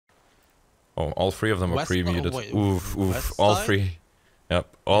Oh, all three of them are pre-muted. Oof, oof. All side? three.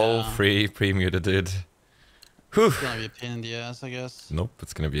 Yep, all three pre-muted, dude. Whew. It's gonna be a pain in the ass, I guess. Nope,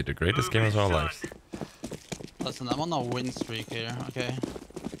 it's gonna be the greatest game of our lives. Listen, I'm on a win streak here, okay?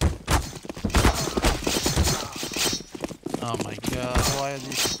 Oh my god, why are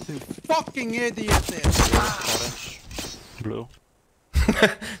these two fucking idiots there? Orange. Blue.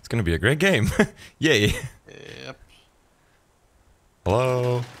 It's gonna be a great game. Yay. Yep.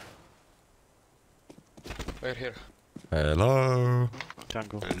 Hello. We're here. Hello.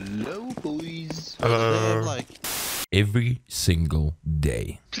 Jungle. Hello, boys. Hello. Like... Every single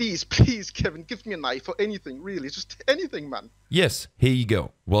day. Please, please, Kevin, give me a knife or anything, really. Just anything, man. Yes, here you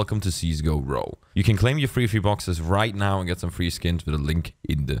go. Welcome to CSGO Roll. You can claim your free boxes right now and get some free skins with a link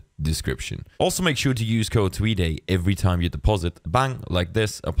in the description. Also make sure to use code Mrtweeday every time you deposit. Bang, like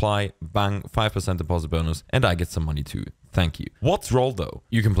this, apply, bang, 5% deposit bonus, and I get some money too. Thank you. What's Roll though?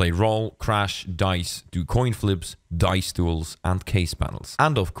 You can play Roll, Crash, Dice, do coin flips, dice duels, and case panels.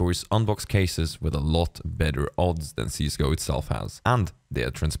 And of course, unbox cases with a lot better odds than CSGO itself has. And they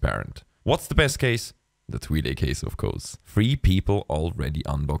are transparent. What's the best case? The Mrtweeday case, of course. 3 people already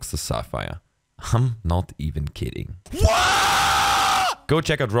unboxed the Sapphire. I'm not even kidding. What? Go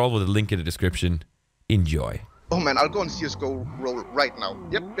check out Roll with a link in the description. Enjoy. Oh man, I'll go on CSGO Roll right now.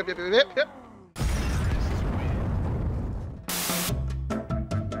 Yep.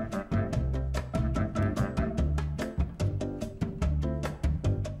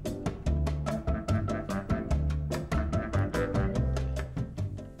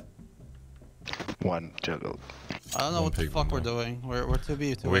 1 juggle. I don't know what the fuck we're doing. We're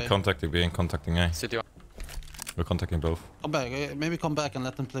 2B, 2A. We're contacting A. City. We're contacting both. Come back, maybe come back and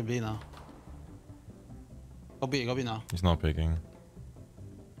let them play B now. Go B now. He's not picking.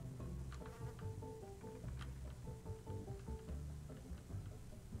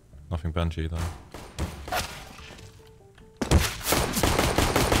 Nothing Banshee though.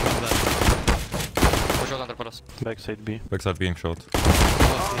 Backside B. Backside being short.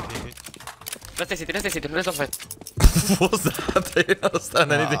 Let's stay city, let's not fight. What was that? I didn't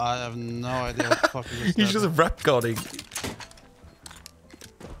understand anything. I have no idea what the fuck he just He's just rap guarding.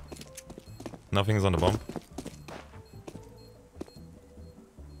 Nothing's on the bomb.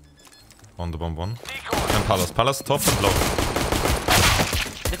 On the bomb one. And Palace. Palace top and low.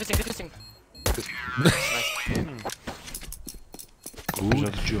 Defusing.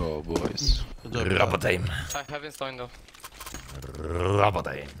 Good job, boys. Rubber time. I haven't stolen though. Rubber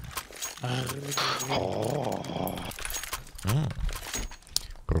time. I'm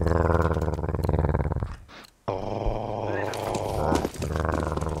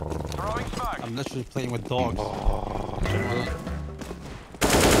literally playing with dogs.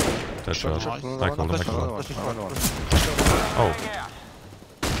 Dead shot. Oh.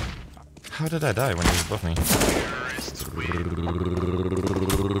 How did I die when he was above me?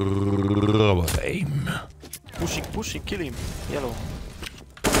 Rubber time. Pushing, kill him. Yellow.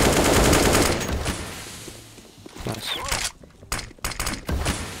 Nice.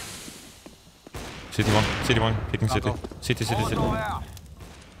 City one, picking city. City.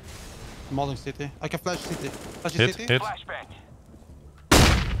 I'm holding city. I can flash city. Flash Hit. city.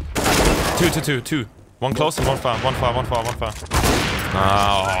 Two. One close and one far.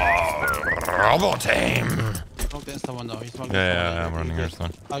 Rubber time. Don't dance someone though. He's running. Yeah, I'm running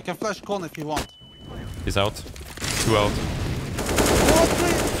Hearthstone. I can flash con if you want. He's out. 2 out.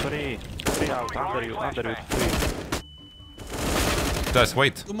 3 out, under you, 3. Guys,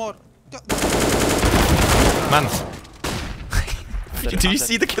 wait. 2 more. Man. Do you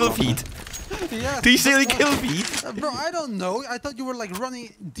see the kill feed? Yeah. Do you see the kill feed? Bro, I don't know. I thought you were like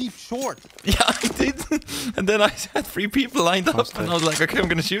running deep short. Yeah, I did. And then I had 3 people lined up and I was like, okay, I'm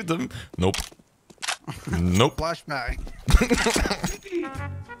gonna shoot them. Nope. Nope. Flashbang.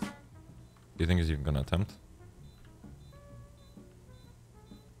 Do you think he's even gonna attempt?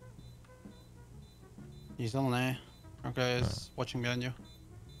 He's on A. Okay, he's watching behind you.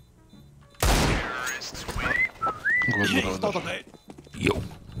 Yo.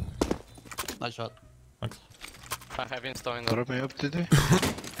 Nice shot. Thanks. I haven't stolen. Drop me up today.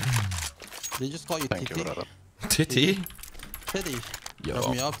 Did he just call you Thank Titty? you, brother. Titty? Titty. Yo.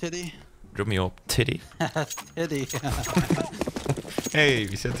 Drop me up, Titty. Drop me up. Titty. Titty. Hey,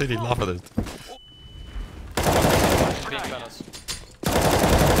 we said titty, laugh at it. Big fellas.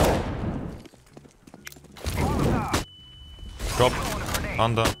 Drop.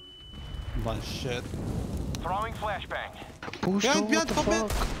 Under. Bunch shit. Throwing flashbang. Push, Behind, what the come in.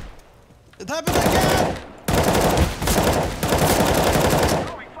 fuck? It happened again!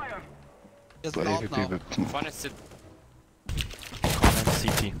 Throwing fire. It's Play not AVP, now. but One is city. comment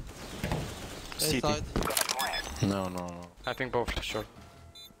CT. A side. No, no, no. I think both short.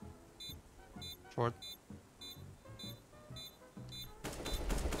 Short.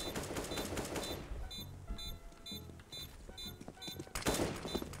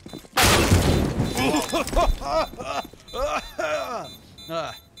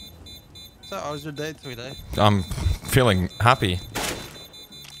 So, how was your day today? I'm feeling happy.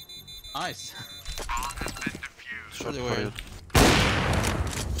 Nice. Short Really for weird. you.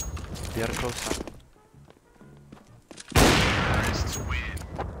 We are close.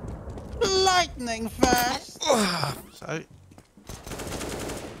 Lightning fast! Sorry.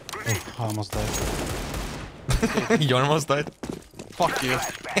 Oh, I almost died. You almost died? Fuck you.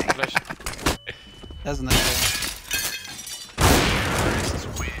 Flash. That's an AK.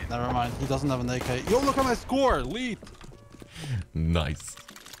 Never mind, he doesn't have an AK. Yo, look at my score! Lead! Nice.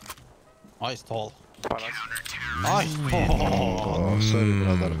 Nice tall. Palace. Nice tall! Oh, sorry,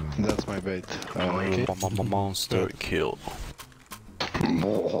 brother. That's my bait. Okay. Monster kill.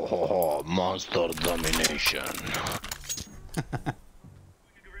 Oh, monster domination.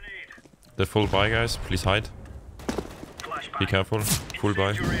 The full buy, guys. Please hide. Be careful. Full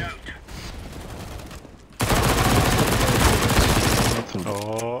buy.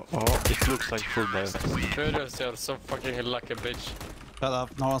 Oh, it looks like full buy. Traders, you're so fucking lucky, bitch. Shut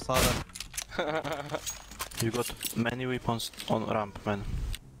up, no one saw that. You got many weapons on ramp, man.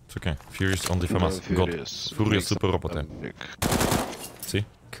 It's okay. Furious on the FAMAS. God. Furious super roboty. See?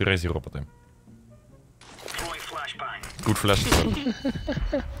 Crazy roboty. Good flash as well.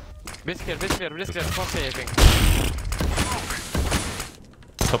 Bliss clear, bliss clear, bliss clear. Can't say anything.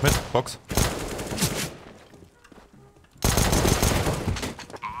 Top mid. Box.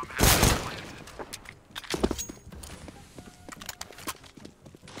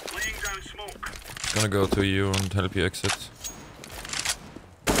 Gonna go to you and help you exit.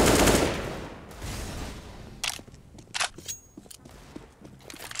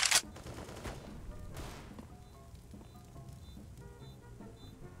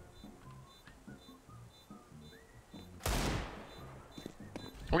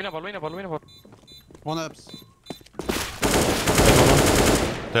 Winnable, winnable, winnable. One ups.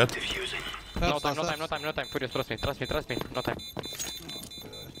 Dead. No time, no time, no time, no time. Furious, trust me, trust me, trust me. No time.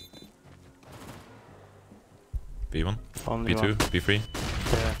 B1. Only B2. one. B3.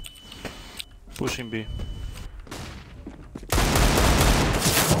 Yeah. Pushing B.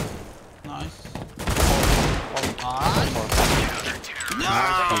 Nice.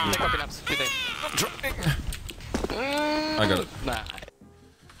 Take up in ups. I got it. Nah.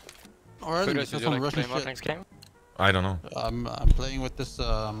 Already, Furious, just did you some like play Russian more shit. next game? I don't know. I'm playing with this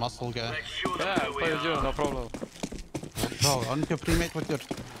muscle guy. Yeah, I'll play with you, no problem. Bro, aren't you pre-mate with your...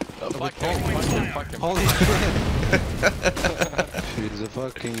 Fuck him, fuck him, fuck him. Holy shit! He's a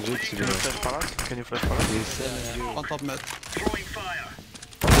fucking gypsy. Can you flash palace? Can you flash palace? He's selling you. On top mid.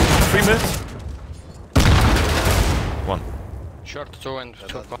 3 minutes. 1. Short 2 and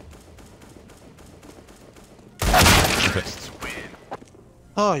short 1. Okay.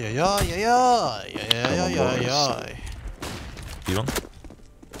 Oh, yeah, yeah, yeah, yeah, yeah, yeah, yeah, yeah. B1.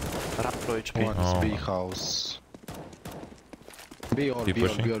 Ramp low HP. One is B house. B all, Keep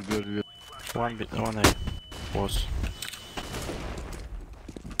pushing. B. One A. Was.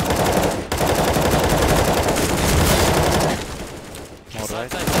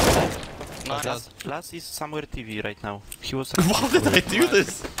 Alright. Nice. Last is somewhere TV right now. He was. How did I do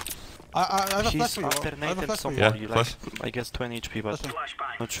this? I have a flash He's for you. I have a alternated flash for you. somewhere. Yeah, Like, flash. I guess 20 HP, but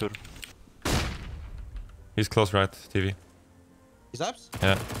not sure. He's close right, TV. He's apps?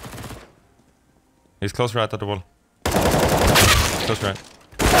 Yeah. He's close right at the wall. Close right.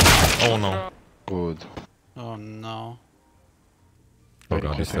 Oh no. Good. Oh no. Oh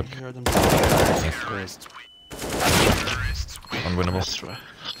god, he's I dead. heard him. Unwinnable.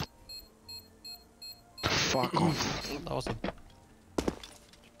 Fuck off. That was a...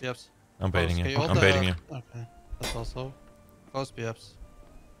 BFs. I'm baiting you. Okay, I'm baiting you. Okay. That's also... Close BFs.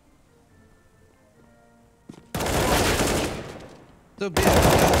 2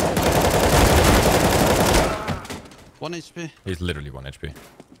 BFs. 1 HP. He's literally 1 HP.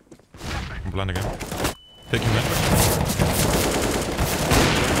 I'm blind again. Take him in.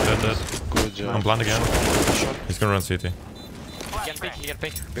 Dead. Good job. I'm blind again. He's gonna run CT. He can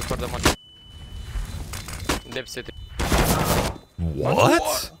pick before the one. Deep city.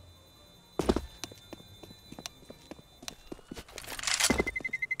 What?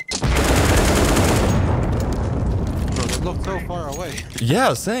 Bro, they look so far away.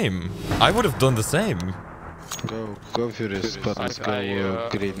 Yeah, same. I would have done the same. Go Furious, but let's go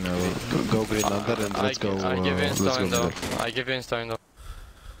green now. Go green under and let's go. I give Let's insta go window. middle. I give insta window.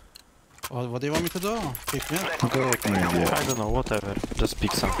 What do you want me to do? Pick me up? Go with me, yeah. I don't know, whatever. Just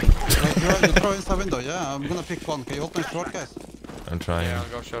pick something. Like you're throwing the window, yeah? I'm gonna pick one. Can you open short, guys? I'm trying. Yeah, I'll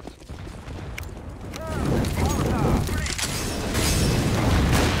go short.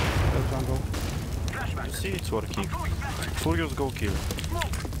 Go jungle. You see it's working. Furious go kill.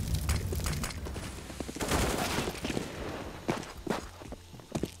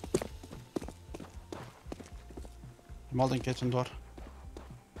 I'm holding kitchen door.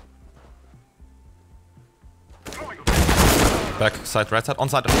 Back side, right side, on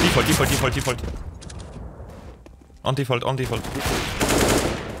side. Default. On default.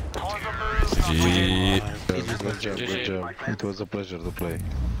 GG. Good job. It was a pleasure to play.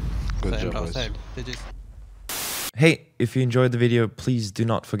 Good Same, job, bro, boys. same. GG's. Hey, if you enjoyed the video, please do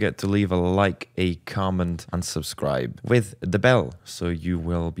not forget to leave a like, a comment, and subscribe with the bell so you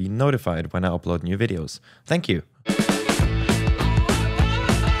will be notified when I upload new videos. Thank you.